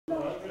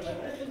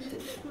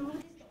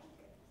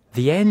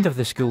The end of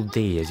the school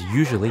day is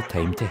usually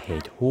time to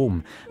head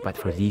home, but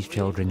for these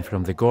children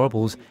from the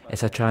Gorbals,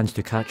 it's a chance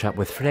to catch up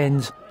with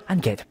friends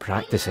and get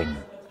practising.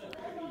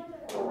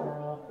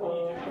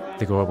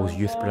 The Gorbals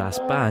Youth Brass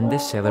Band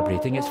is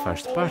celebrating its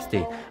first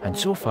birthday and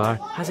so far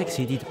has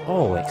exceeded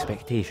all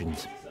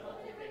expectations.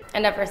 I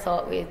never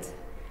thought we'd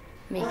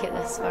make it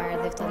this far.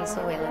 They've done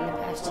so well in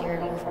the past year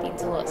and we've been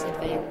to lots of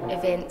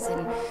events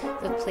and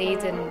they've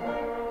played in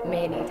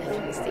many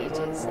different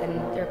stages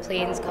and their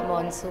playing's come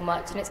on so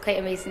much, and it's quite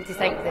amazing to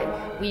think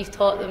that we've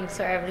taught them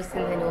sort of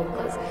everything they know,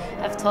 because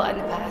I've taught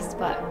in the past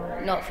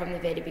but not from the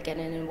very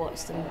beginning and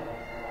watched them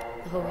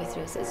the whole way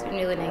through, so it's been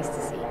really nice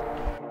to see.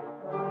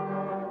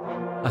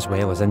 As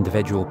well as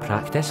individual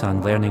practice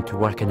and learning to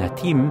work in a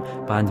team,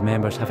 band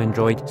members have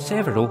enjoyed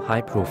several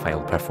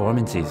high-profile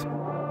performances.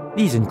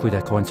 These include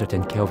a concert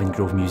in Kelvin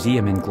Grove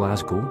Museum in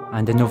Glasgow,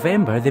 and in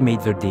November they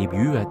made their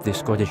debut at the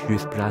Scottish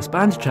Youth Brass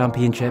Band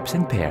Championships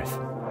in Perth.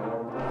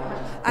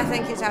 I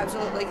think it's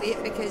absolutely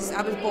great because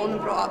I was born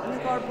and brought up in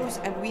the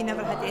Gorbals and we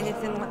never had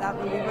anything like that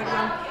when we were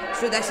young.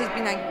 So this has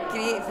been a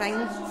great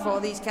thing for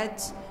these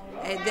kids.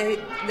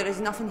 There is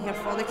nothing here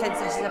for the kids,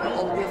 this is about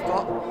all we've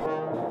got.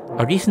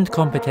 A recent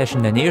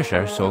competition in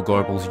Ayrshire saw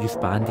Gorbals Youth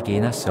Band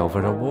gain a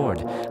silver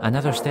award,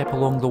 another step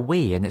along the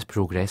way in its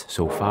progress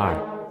so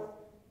far.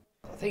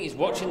 I think it's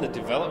watching the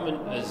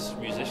development as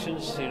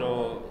musicians. You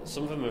know,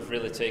 some of them have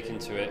really taken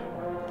to it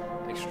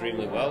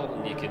extremely well,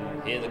 and you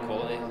can hear the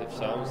quality of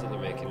sounds that they're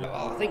making.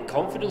 I think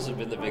confidence has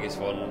been the biggest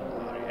one.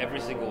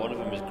 Every single one of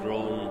them has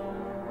grown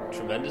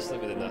tremendously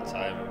within that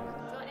time.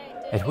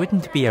 It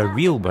wouldn't be a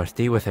real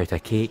birthday without a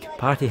cake,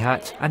 party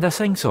hats and a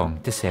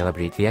sing-song to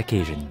celebrate the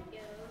occasion.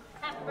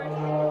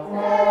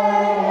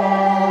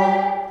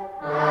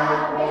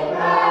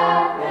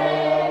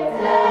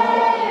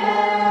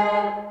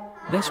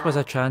 This was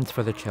a chance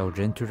for the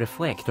children to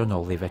reflect on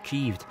all they've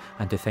achieved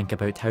and to think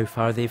about how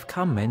far they've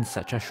come in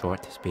such a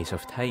short space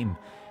of time.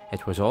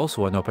 It was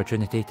also an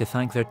opportunity to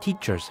thank their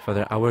teachers for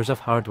their hours of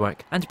hard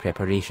work and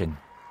preparation.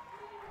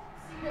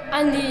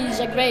 Andy's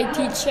a great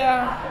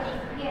teacher.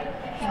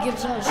 He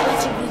gives us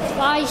lots of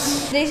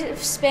advice. They've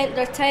spent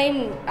their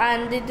time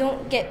and they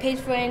don't get paid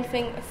for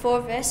anything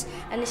for this,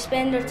 and they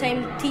spend their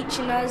time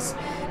teaching us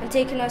and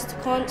taking us to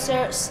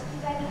concerts,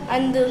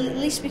 and the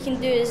least we can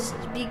do is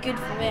be good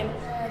for them.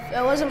 If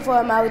it wasn't for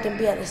him, I wouldn't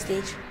be at the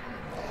stage.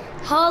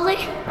 Holly,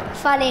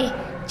 funny.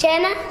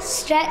 Jenna,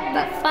 strict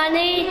but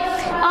funny.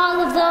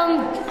 All of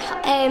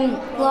them.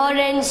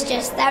 Lauren's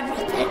just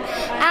everything.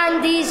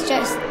 Andy's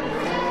just...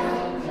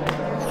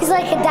 he's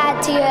like a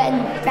dad to you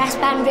in brass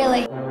band,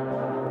 really.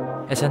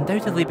 It's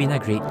undoubtedly been a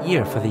great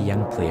year for the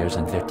young players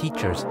and their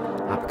teachers.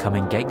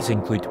 Upcoming gigs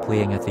include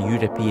playing at the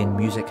European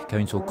Music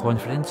Council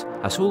Conference,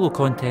 a solo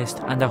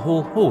contest and a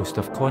whole host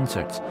of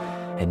concerts.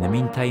 In the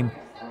meantime,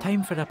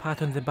 time for a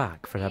pat on the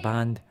back for a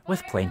band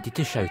with plenty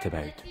to shout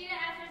about.